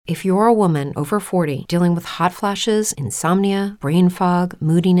If you're a woman over 40 dealing with hot flashes, insomnia, brain fog,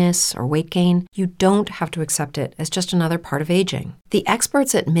 moodiness, or weight gain, you don't have to accept it as just another part of aging. The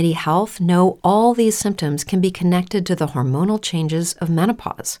experts at MIDI Health know all these symptoms can be connected to the hormonal changes of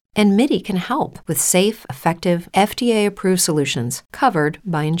menopause. And MIDI can help with safe, effective, FDA-approved solutions covered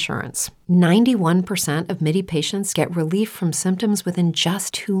by insurance. 91% of MIDI patients get relief from symptoms within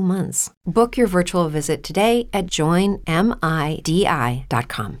just 2 months. Book your virtual visit today at joinmidi.com.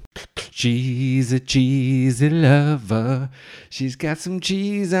 She's a cheesy lover. She's got some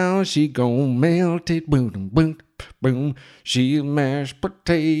cheese on, she gon' melt it. Boom, boom, boom. She'll mash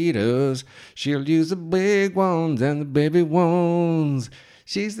potatoes. She'll use the big ones and the baby ones.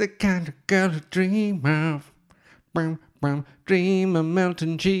 She's the kind of girl to dream of. Boom, boom. Dream of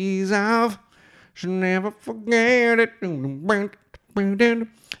melting cheese off. She'll never forget it.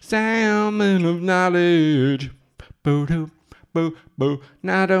 Salmon of knowledge. Boo, boo, boo.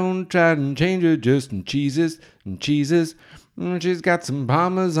 Now don't try to change her, just in cheeses and cheeses. She's got some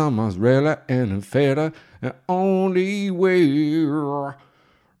Parmesan, mozzarella, and a feta. And only wear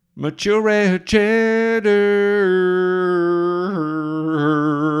mature cheddar.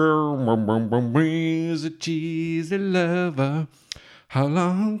 Is a cheesy lover. How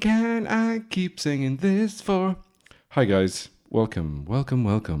long can I keep singing this for? Hi guys, welcome.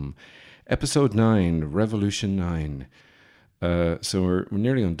 Episode 9, Revolution 9. So we're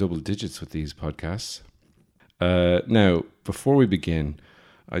nearly on double digits with these podcasts. Now, before we begin,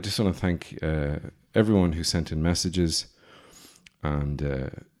 I just want to thank everyone who sent in messages and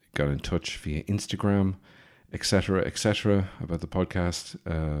got in touch via Instagram, etc., about the podcast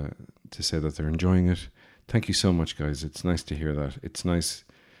to say that they're enjoying it. Thank you so much, guys. It's nice to hear that. It's nice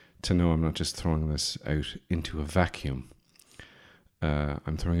to know I'm not just throwing this out into a vacuum.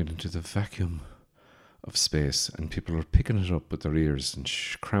 I'm throwing it into the vacuum of space, and people are picking it up with their ears and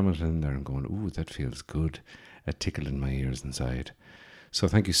cramming it in there and going, ooh, that feels good. A tickle in my ears inside. So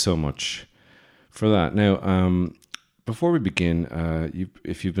thank you so much for that. Now, before we begin,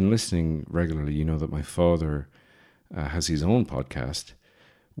 if you've been listening regularly, you know that my father has his own podcast,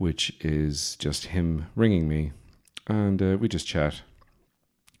 which is just him ringing me, and we just chat.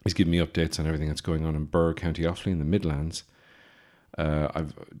 He's giving me updates on everything that's going on in Birr, County Offaly in the Midlands. I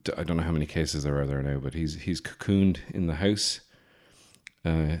don't know how many cases there are there now, but he's cocooned in the house.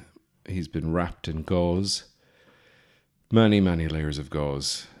 He's been wrapped in gauze, many layers of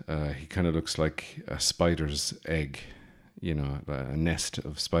gauze. He kind of looks like a spider's egg, you know, a nest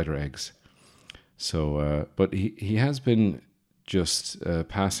of spider eggs. So, but he has been just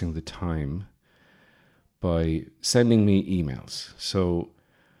passing the time by sending me emails. So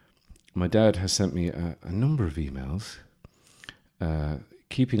my dad has sent me a number of emails,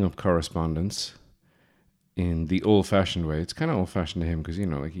 keeping up correspondence in the old-fashioned way. It's kind of old-fashioned to him because, he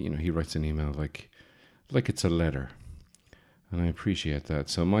writes an email like it's a letter. And I appreciate that.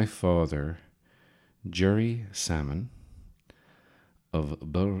 So my father, Jerry Salmon of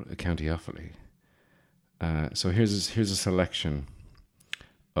Birr, County Offaly. So here's a selection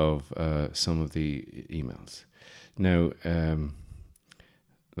of some of the emails. Now,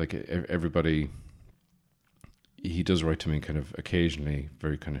 like everybody, he does write to me kind of occasionally,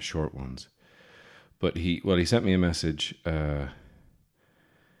 very kind of short ones. But he sent me a message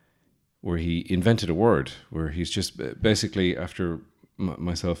where he invented a word, where he's just basically after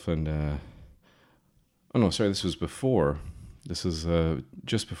myself and... this was before. This was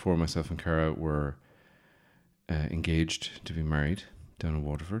just before myself and Cara were engaged to be married down in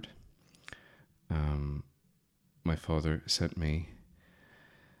Waterford. My father sent me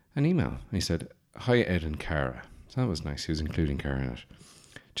an email. He said, "Hi Ed and Cara." So that was nice. He was including Cara in it.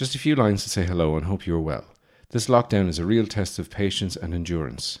 "Just a few lines to say hello and hope you're well. This lockdown is a real test of patience and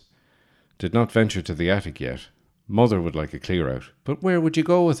endurance. Did not venture to the attic yet. Mother would like a clear out, but where would you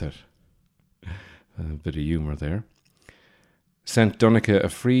go with it?" A bit of humour there. Sent Donncha a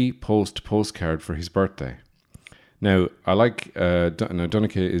free postcard for his birthday. Now, I like...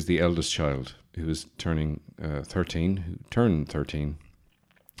 Donncha is the eldest child who is turning 13, who turned 13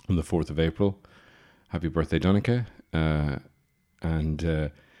 on the 4th of April. Happy birthday, Donncha.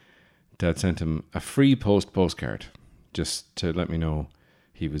 And Dad sent him a free postcard just to let me know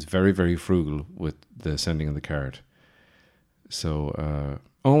he was very, very frugal with the sending of the card. So,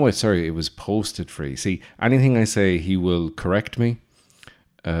 it was posted free. See, anything I say, he will correct me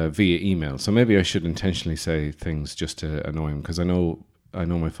via email. So maybe I should intentionally say things just to annoy him, because I know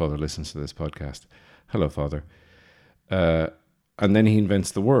my father listens to this podcast. Hello, Father. And then he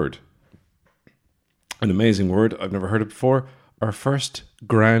invents the word. An amazing word. I've never heard it before. Our first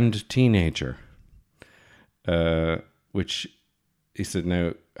grand teenager, which he said,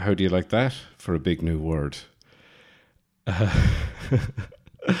 now, how do you like that for a big new word?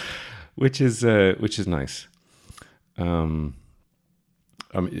 Which is nice. I'm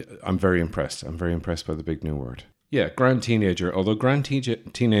very impressed. I'm very impressed by the big new word. Yeah, grand teenager. Although grand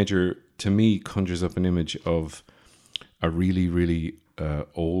teenager to me conjures up an image of a really, really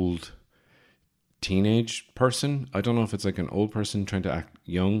old teenage person. I don't know if it's like an old person trying to act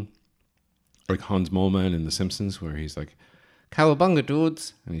young, like Hans Moleman in The Simpsons, where he's like, "Cowabunga,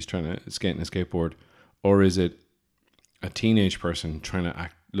 dudes," and he's trying to skate on a skateboard, or is it a teenage person trying to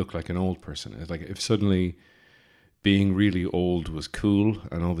look like an old person? It's like if suddenly being really old was cool,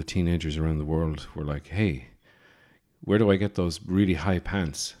 and all the teenagers around the world were like, "Hey, where do I get those really high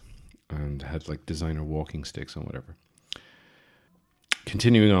pants?" and had like designer walking sticks and whatever.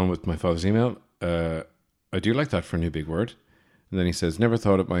 Continuing on with my father's email, I do like that for a new big word. And then he says, "Never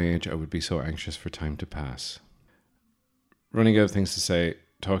thought at my age I would be so anxious for time to pass. Running out of things to say,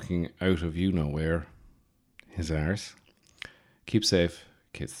 talking out of you know where, his arse. Keep safe,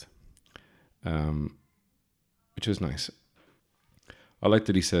 kiss." Which was nice. I like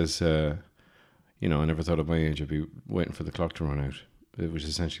that he says, "I never thought at my age I'd be waiting for the clock to run out," which is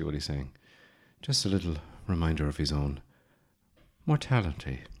essentially what he's saying. Just a little reminder of his own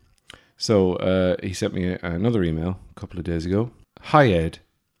mortality. So he sent me another email a couple of days ago. "Hi Ed,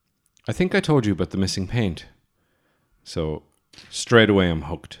 I think I told you about the missing paint." So straight away I'm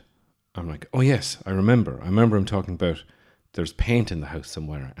hooked. I'm like, oh yes, I remember him talking about there's paint in the house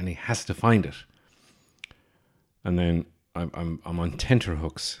somewhere and he has to find it. And then I'm on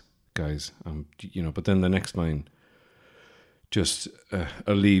tenterhooks, guys. But then the next line just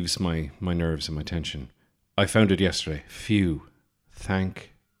alleviates my nerves and my tension. "I found it yesterday. Phew.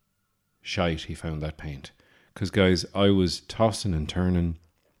 Thank shite he found that paint." Because, guys, I was tossing and turning.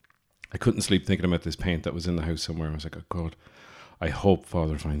 I couldn't sleep thinking about this paint that was in the house somewhere. I was like, oh, God, I hope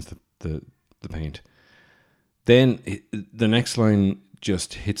Father finds the paint. Then the next line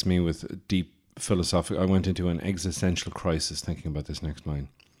just hits me with deep philosophical. I went into an existential crisis thinking about this next line.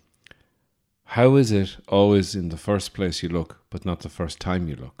 How is it always in the first place you look, but not the first time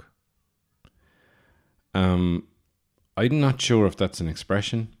you look? I'm not sure if that's an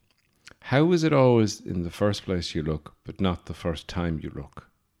expression. How is it always in the first place you look, but not the first time you look?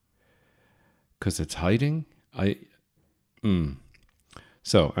 Because it's hiding?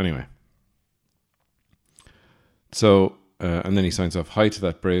 So, anyway. So, and then he signs off, "Hi to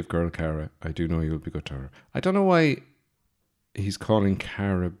that brave girl, Cara. I do know you'll be good to her." I don't know why he's calling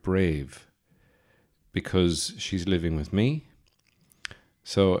Cara brave. Because she's living with me.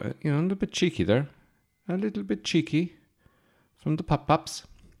 So, a little bit cheeky there. A little bit cheeky from the pop-pops.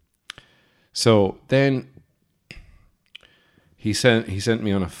 So then he sent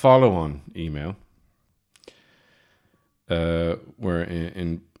me on a follow-on email,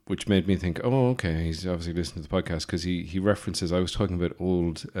 which made me think, oh, okay, he's obviously listening to the podcast, because he references, I was talking about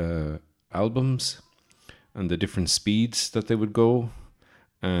old albums and the different speeds that they would go.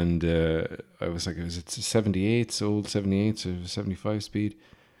 And I was like, is it 78s, old 78s or 75 speed?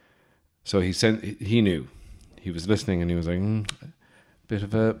 So he knew. He was listening and he was like, bit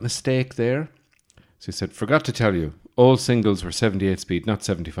of a mistake there. So he said, "Forgot to tell you, old singles were 78 speed, not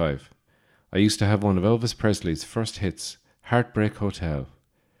 75. I used to have one of Elvis Presley's first hits, Heartbreak Hotel.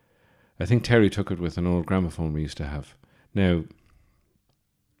 I think Terry took it with an old gramophone we used to have." Now,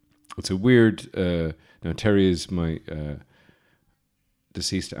 it's a weird... now, Terry is my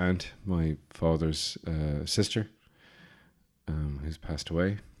deceased aunt, my father's sister, who's passed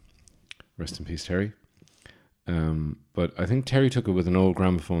away. Rest in peace, Terry. But I think Terry took it with an old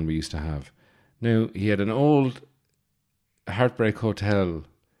gramophone we used to have. Now, he had an old Heartbreak Hotel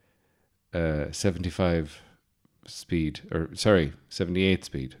 75 speed, 78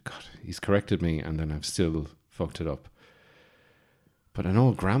 speed. God, he's corrected me and then I've still fucked it up. But an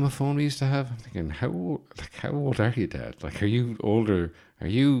old gramophone we used to have, I'm thinking, how old are you, Dad? Like, are you older? Were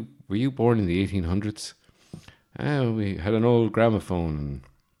you born in the 1800s? We had an old gramophone and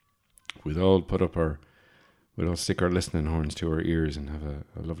we'd all stick our listening horns to our ears and have a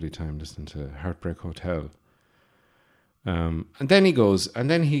lovely time listening to Heartbreak Hotel. And then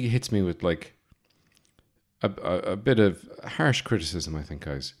he hits me with like a bit of harsh criticism, I think,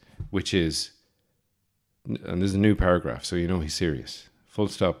 guys, which is, and there's a new paragraph, so you know he's serious. Full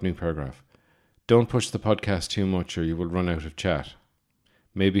stop, new paragraph. "Don't push the podcast too much or you will run out of chat.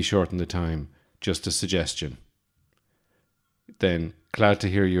 Maybe shorten the time. Just a suggestion." Then, "Glad to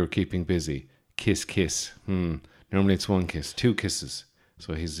hear you're keeping busy. Kiss, kiss." Normally it's one kiss, 2 kisses.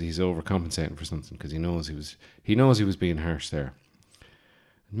 So he's overcompensating for something because he knows he was being harsh there.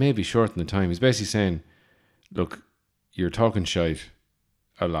 Maybe shorten the time. He's basically saying, look, you're talking shite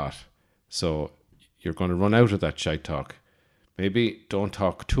a lot. So you're going to run out of that shite talk. Maybe don't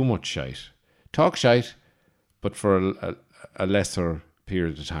talk too much shite. Talk shite, but for a lesser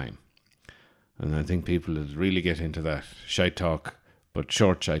period of time. And I think people will really get into that shite talk, but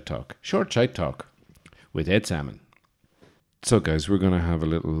short shite talk. Short shite talk with Ed Salmon. So guys, we're going to have a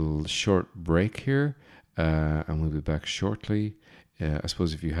little short break here, and we'll be back shortly. I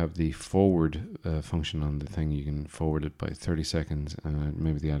suppose if you have the forward function on the thing, you can forward it by 30 seconds,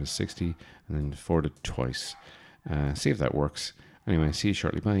 maybe the ad is 60, and then forward it twice. See if that works. Anyway, see you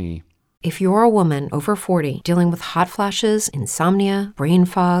shortly. Bye. If you're a woman over 40 dealing with hot flashes, insomnia, brain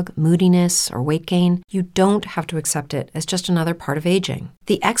fog, moodiness, or weight gain, you don't have to accept it as just another part of aging.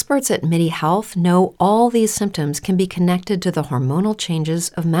 The experts at MIDI Health know all these symptoms can be connected to the hormonal changes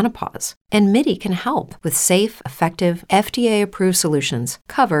of menopause. And MIDI can help with safe, effective, FDA-approved solutions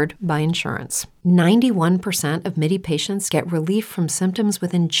covered by insurance. 91% of MIDI patients get relief from symptoms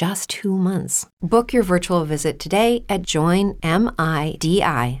within just 2 months. Book your virtual visit today at joinmidi.com.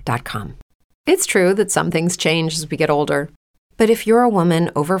 It's true that some things change as we get older. But if you're a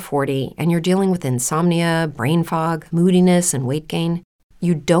woman over 40 and you're dealing with insomnia, brain fog, moodiness, and weight gain,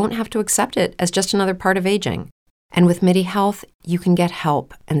 you don't have to accept it as just another part of aging. And with MIDI Health, you can get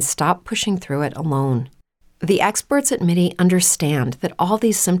help and stop pushing through it alone. The experts at MIDI understand that all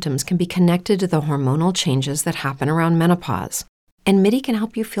these symptoms can be connected to the hormonal changes that happen around menopause, and MIDI can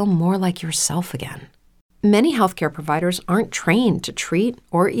help you feel more like yourself again. Many healthcare providers aren't trained to treat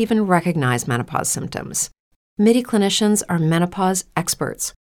or even recognize menopause symptoms. MIDI clinicians are menopause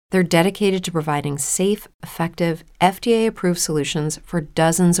experts. They're dedicated to providing safe, effective, FDA-approved solutions for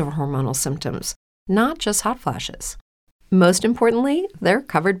dozens of hormonal symptoms, not just hot flashes. Most importantly, they're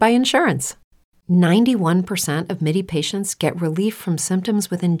covered by insurance. 91% of MIDI patients get relief from symptoms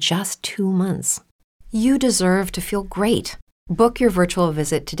within just 2 months. You deserve to feel great. Book your virtual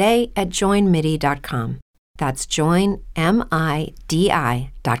visit today at joinmidi.com. That's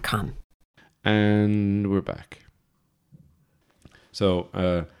joinmidi.com. And we're back.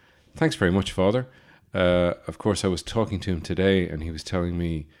 So, thanks very much, Father. Of course, I was talking to him today, and he was telling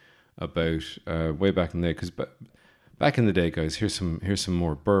me about way back in the day. Because back in the day, guys, here's some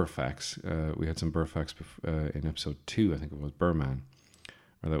more Burr facts. We had some Burr facts in episode 2, I think it was Burman,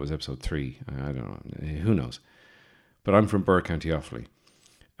 or that was episode 3. I don't know. Who knows? But I'm from Burr, County Offaly,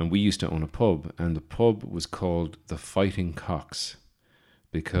 and we used to own a pub, and the pub was called the Fighting Cocks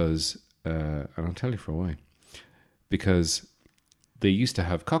because, and I'll tell you for why, because they used to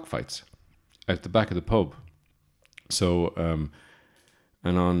have cockfights at the back of the pub. So,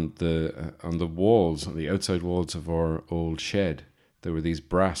 and on the walls, on the outside walls of our old shed, there were these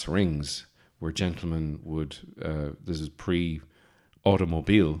brass rings where gentlemen would, this is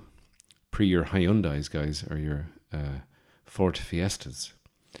pre-automobile, pre your Hyundais, guys, or your Ford Fiestas,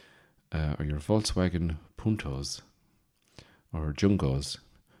 or your Volkswagen Puntos, or Jungos,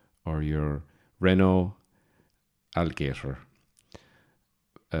 or your Renault Alligator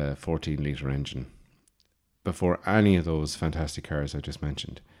 14-litre engine. Before any of those fantastic cars I just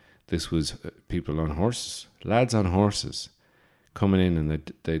mentioned, this was people on horses, lads on horses, coming in, and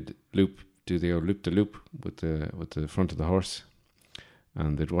they'd loop the loop with the front of the horse,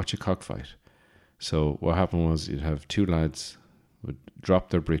 and they'd watch a cockfight. So what happened was you'd have two lads would drop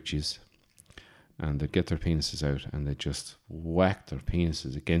their breeches, and they'd get their penises out, and they'd just whack their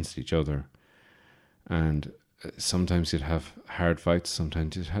penises against each other. And sometimes you'd have hard fights,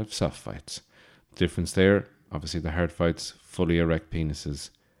 sometimes you'd have soft fights. The difference there, obviously the hard fights, fully erect penises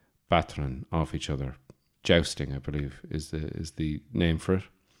battering off each other. Jousting, I believe, is the name for it.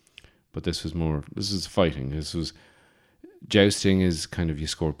 But this is fighting. This was, jousting is kind of you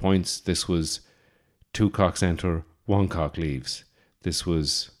score points. This was 2 cocks enter, 1 cock leaves. This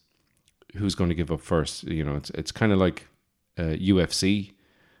was who's going to give up first. You know, it's kind of like UFC,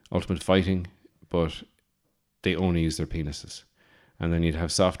 Ultimate Fighting, but they only use their penises. And then you'd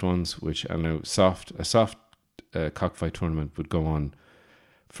have soft ones, which I know a soft cockfight tournament would go on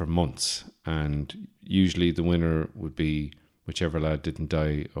for months, and usually the winner would be whichever lad didn't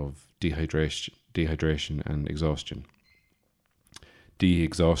die of dehydration and exhaustion.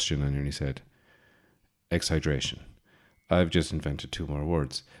 De-exhaustion, I nearly said. Exhydration. I've just invented 2 more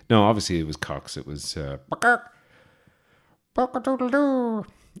words. No, obviously it was cocks. It was those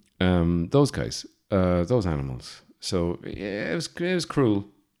guys, those animals. So yeah, it was cruel,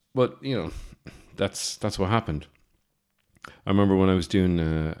 but you know, that's what happened. I remember when I was doing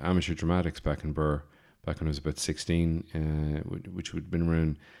amateur dramatics back in Burr, back when I was about 16, which would have been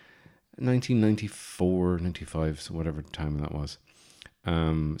around 1994, 95, so whatever time that was.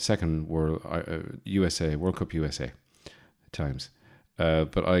 Second World Cup USA. times.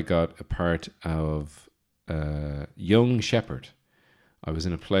 But I got a part of Young Shepherd. I was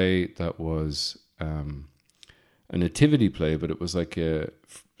in a play that was a nativity play, but it was like a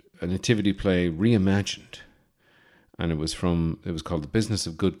nativity play reimagined. And it was called The Business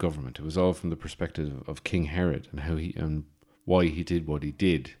of Good Government. It was all from the perspective of King Herod and how and why he did what he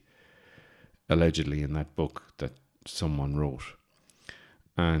did, allegedly in that book that someone wrote.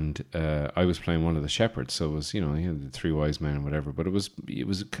 And I was playing one of the shepherds, so it was, the three wise men and whatever. But it was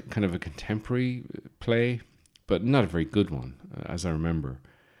kind of a contemporary play, but not a very good one, as I remember.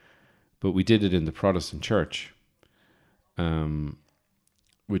 But we did it in the Protestant church,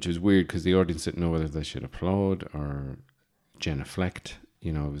 which was weird because the audience didn't know whether they should applaud or genuflect.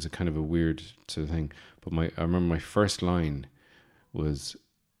 It was a kind of a weird sort of thing. But I remember my first line was,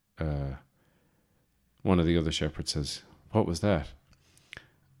 one of the other shepherds says, "What was that?"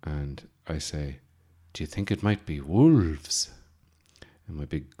 And I say, "Do you think it might be wolves?" In my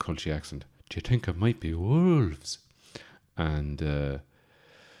big culty accent, "Do you think it might be wolves?" And that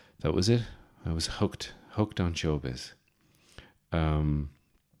was it. I was hooked on showbiz.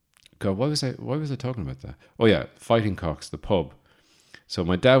 God, why was I talking about that? Oh yeah, Fighting Cocks, the pub. So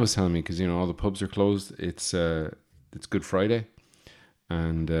my dad was telling me, because all the pubs are closed. It's Good Friday,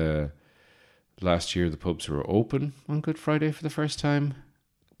 and last year the pubs were open on Good Friday for the first time.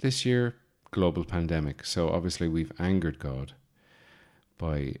 This year, global pandemic. So obviously we've angered God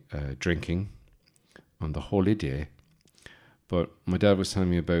by drinking on the holy day. But my dad was telling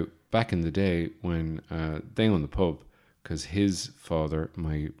me about back in the day when they owned the pub, because his father,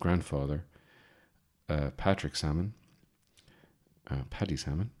 my grandfather, Paddy Salmon,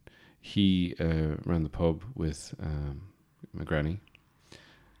 he ran the pub with my granny,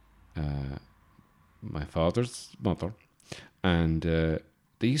 my father's mother, and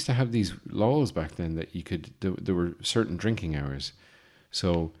they used to have these laws back then that you could, there were certain drinking hours.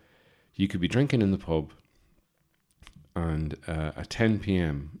 So you could be drinking in the pub, and at 10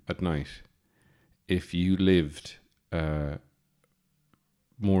 p.m. at night, if you lived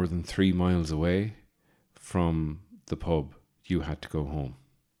more than 3 miles away from the pub, you had to go home.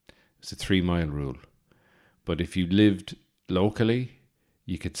 It's a 3-mile rule. But if you lived locally,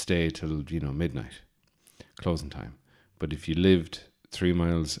 you could stay till midnight, closing time. But if you lived 3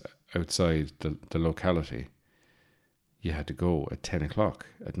 miles outside the locality, you had to go at 10 o'clock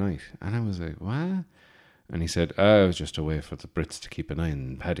at night. And I was like, what? And he said, I was just a way for the Brits to keep an eye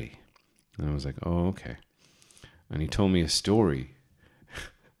on Paddy. And I was like, oh, okay. And he told me a story,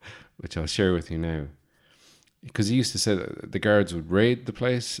 which I'll share with you now. Because he used to say that the guards would raid the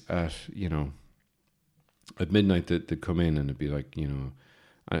place at midnight. They'd come in and it'd be like,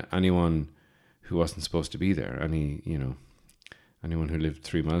 anyone who wasn't supposed to be there, anyone who lived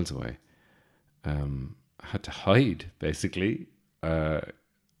 3 miles away, had to hide, basically.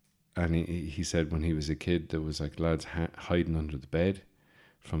 And he said when he was a kid, there was like lads hiding under the bed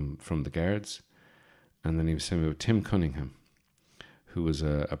from the guards. And then he was saying about Tim Cunningham, who was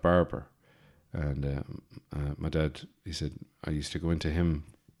a barber. And my dad, he said, I used to go into him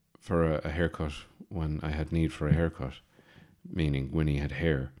for a haircut when I had need for a haircut, meaning when he had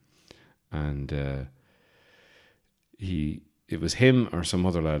hair. And it was him or some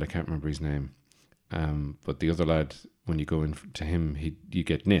other lad, I can't remember his name. But the other lad, when you go in to him, you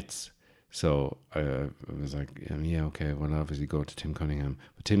get nits. So I was like, yeah, okay, well, obviously go to Tim Cunningham.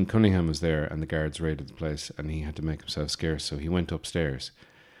 But Tim Cunningham was there, and the guards raided the place, and he had to make himself scarce. So he went upstairs,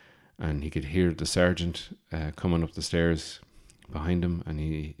 and he could hear the sergeant coming up the stairs behind him, and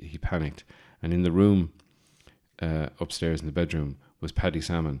he panicked. And in the room upstairs in the bedroom was Paddy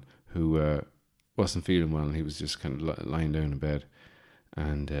Salmon, who wasn't feeling well, and he was just kind of lying down in bed.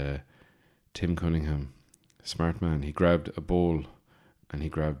 And Tim Cunningham, smart man, he grabbed a bowl and he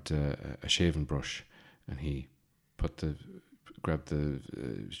grabbed a shaving brush, and he grabbed the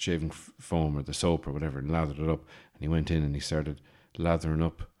shaving foam or the soap or whatever and lathered it up, and he went in and he started lathering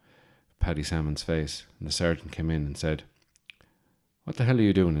up Paddy Salmon's face. And the sergeant came in and said, "What the hell are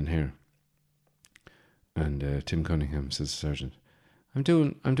you doing in here?" And Tim Cunningham says to the sergeant, I'm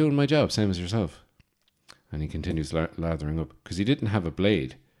doing my job, same as yourself." And he continues lathering up, because he didn't have a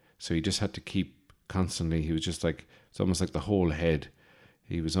blade, so he just had to keep constantly, he was just like, it's almost like the whole head.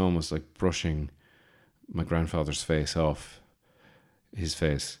 He was almost like brushing my grandfather's face off his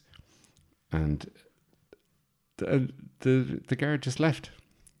face. And the guard just left.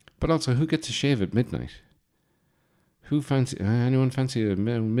 But also, who gets a shave at midnight? Anyone fancy a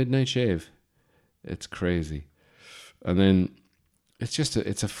midnight shave? It's crazy. And then it's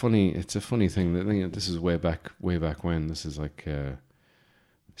a funny thing that this is way back when. This is like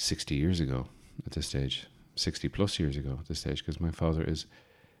 60 years ago at this stage, 60 plus years ago at this stage, because my father is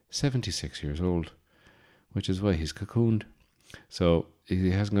 76 years old, which is why he's cocooned. So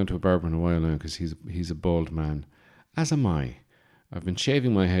he hasn't gone to a barber in a while now because he's a bald man, as am I. I've been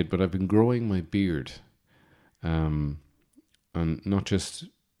shaving my head, but I've been growing my beard, and not just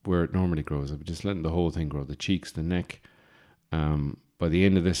where it normally grows. I've been just letting the whole thing grow, the cheeks, the neck. By the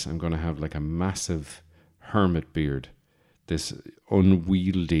end of this, I'm going to have like a massive hermit beard, this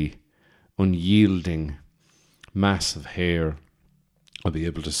unyielding mass of hair. I'll be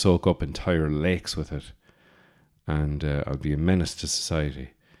able to soak up entire lakes with it, and I'll be a menace to society.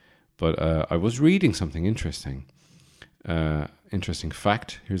 But I was reading something interesting. Interesting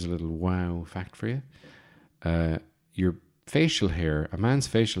fact. Here's a little wow fact for you. Your facial hair, a man's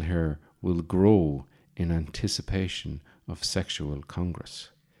facial hair, will grow in anticipation of sexual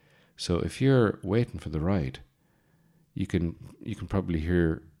congress. So if you're waiting for the ride, you can probably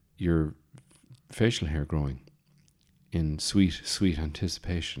hear your facial hair growing in sweet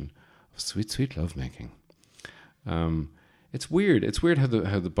anticipation of sweet lovemaking. It's weird. It's weird how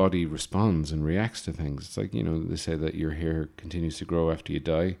the body responds and reacts to things. It's like, they say that your hair continues to grow after you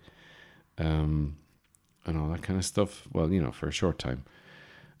die, and all that kind of stuff. Well, for a short time.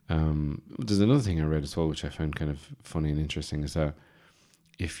 There's another thing I read as well, which I found kind of funny and interesting, is that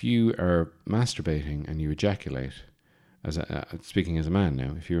if you are masturbating and you ejaculate, speaking as a man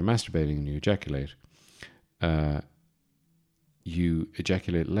now, if you're masturbating and you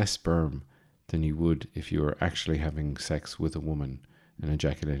ejaculate less sperm than you would if you were actually having sex with a woman and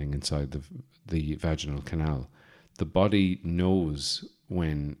ejaculating inside the vaginal canal. The body knows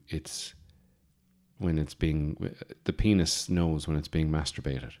when the penis knows when it's being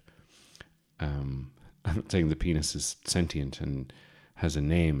masturbated. I'm not saying the penis is sentient and has a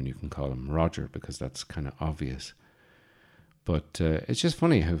name and you can call him Roger, because that's kind of obvious. But it's just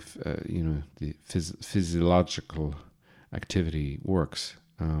funny how the physiological activity works.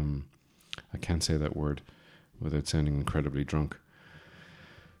 I can't say that word without sounding incredibly drunk.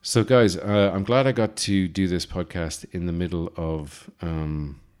 So guys, I'm glad I got to do this podcast in the middle of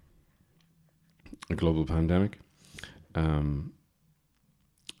a global pandemic, and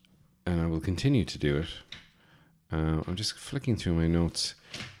I will continue to do it. I'm just flicking through my notes.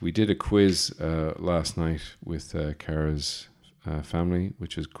 We did a quiz last night with Cara's family,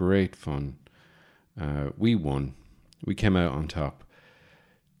 which was great fun. We won. We came out on top,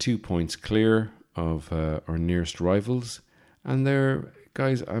 2 points clear of our nearest rivals, and they're,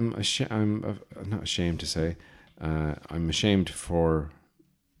 guys, I'm not ashamed to say, I'm ashamed for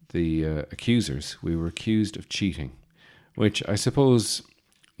the accusers. We were accused of cheating, which I suppose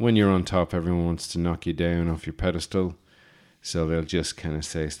when you're on top, everyone wants to knock you down off your pedestal, so they'll just kind of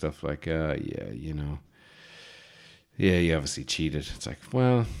say stuff like, you obviously cheated. It's like,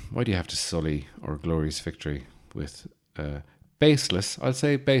 well, why do you have to sully our glorious victory with baseless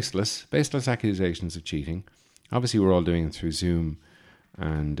accusations of cheating? Obviously, we're all doing it through Zoom,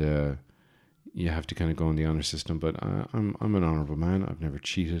 and you have to kind of go on the honor system. But I'm an honourable man. I've never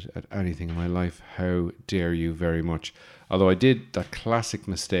cheated at anything in my life. How dare you very much? Although I did that classic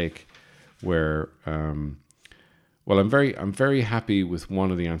mistake where, I'm very happy with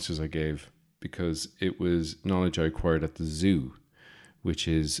one of the answers I gave, because it was knowledge I acquired at the zoo, which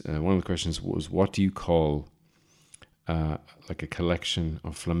is one of the questions was, what do you call like a collection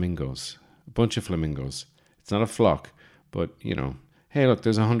of flamingos, a bunch of flamingos? It's not a flock, but hey, look,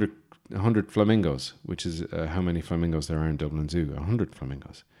 there's 100 flamingos, which is how many flamingos there are in Dublin Zoo. 100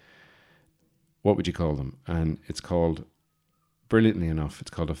 flamingos. What would you call them? And it's called, brilliantly enough, it's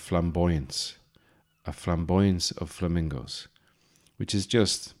called a flamboyance of flamingos, which is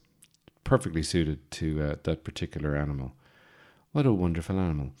just perfectly suited to that particular animal. What a wonderful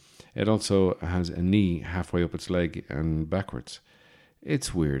animal. It also has a knee halfway up its leg and backwards.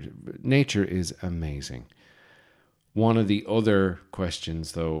 It's weird. Nature is amazing. One of the other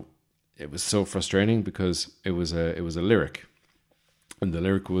questions, though, it was so frustrating because it was a lyric, and the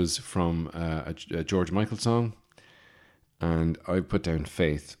lyric was from a George Michael song, and I put down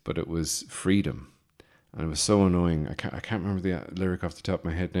faith, but it was freedom, and it was so annoying. I can't remember the lyric off the top of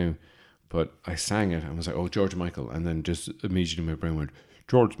my head now, but I sang it and was like, oh, George Michael, and then just immediately my brain went,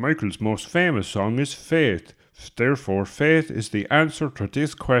 George Michael's most famous song is Faith, therefore faith is the answer to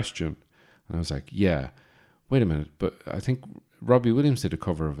this question. And I was like, yeah, wait a minute, but I think Robbie Williams did a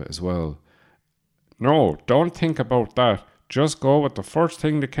cover of it as well. No, don't think about that. Just go with the first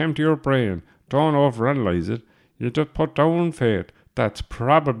thing that came to your brain. Don't overanalyze it. You just put down faith. That's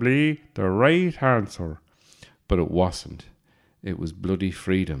probably the right answer. But it wasn't. It was bloody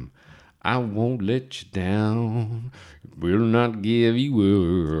freedom. I won't let you down. Will not give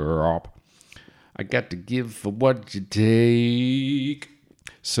you up. I got to give for what you take.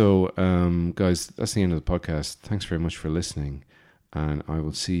 So, guys, that's the end of the podcast. Thanks very much for listening. And I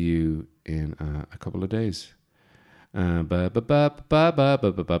will see you in a couple of days. Bye.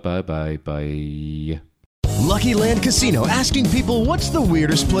 Lucky Land Casino, asking people, what's the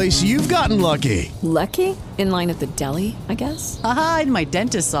weirdest place you've gotten lucky? Lucky? In line at the deli, I guess? Aha, in my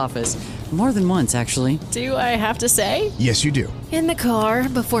dentist's office. More than once, actually. Do I have to say? Yes, you do. In the car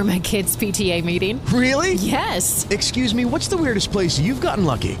before my kids' PTA meeting. Really? Yes. Excuse me, what's the weirdest place you've gotten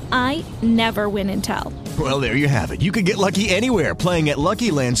lucky? I never win and tell. Well, there you have it. You can get lucky anywhere, playing at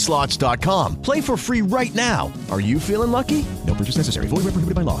LuckyLandSlots.com. Play for free right now. Are you feeling lucky? No purchase necessary. Void where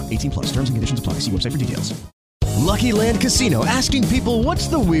prohibited by law. 18+. Terms and conditions apply. See website for details. Lucky Land Casino, asking people, what's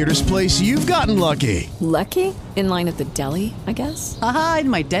the weirdest place you've gotten lucky? Lucky? In line at the deli, I guess? Aha, in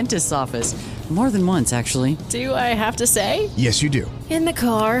my dentist's office. More than once, actually. Do I have to say? Yes, you do. In the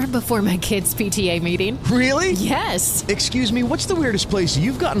car before my kids' PTA meeting. Really? Yes. Excuse me, what's the weirdest place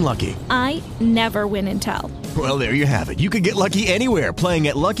you've gotten lucky? I never win and tell. Well, there you have it. You can get lucky anywhere, playing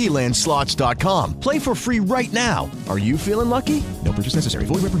at LuckyLandSlots.com. Play for free right now. Are you feeling lucky? No purchase necessary.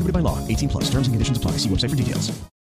 Void where prohibited by law. 18+. Terms and conditions apply. See website for details.